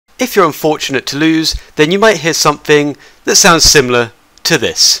if you're unfortunate to lose, then you might hear something that sounds similar to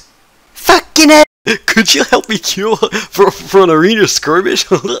this. Fucking hell! Could you help me queue for an arena skirmish?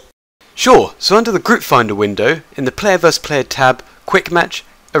 Sure, so under the group finder window, in the player vs player tab, quick match,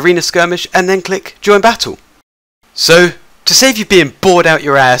 arena skirmish, and then click join battle. So, to save you being bored out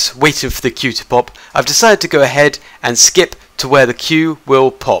your ass waiting for the queue to pop, I've decided to go ahead and skip to where the queue will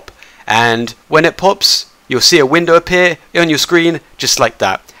pop. And when it pops, you'll see a window appear on your screen just like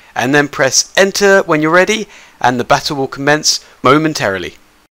that. And then press enter when you're ready and the battle will commence momentarily.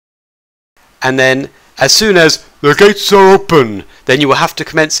 And then as soon as the gates are open, then you will have to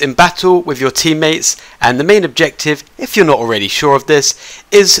commence in battle with your teammates, and the main objective, if you're not already sure of this,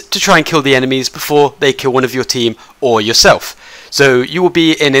 is to try and kill the enemies before they kill one of your team or yourself. So you will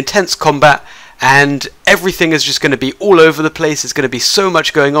be in intense combat and everything is just going to be all over the place. There's going to be so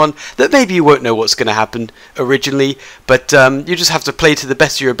much going on that maybe you won't know what's going to happen originally, but you just have to play to the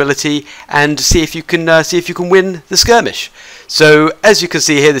best of your ability and see if you can win the skirmish. So as you can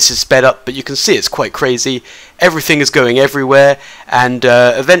see here, this is sped up, but you can see it's quite crazy. Everything is going everywhere, and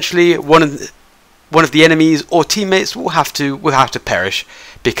eventually one of the enemies or teammates will have to perish,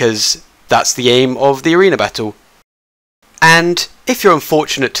 because that's the aim of the arena battle. And if you're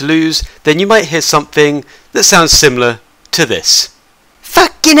unfortunate to lose, then you might hear something that sounds similar to this.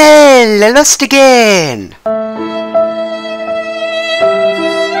 Fucking hell, I lost again!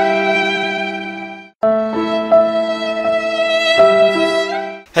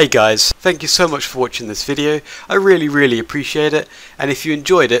 Hey guys, thank you so much for watching this video. I really appreciate it, and if you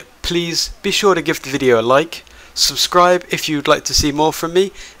enjoyed it, please be sure to give the video a like, subscribe if you'd like to see more from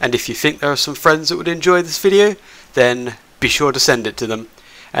me, and if you think there are some friends that would enjoy this video, then be sure to send it to them.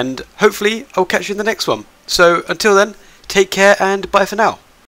 And hopefully I'll catch you in the next one. So until then, take care and bye for now.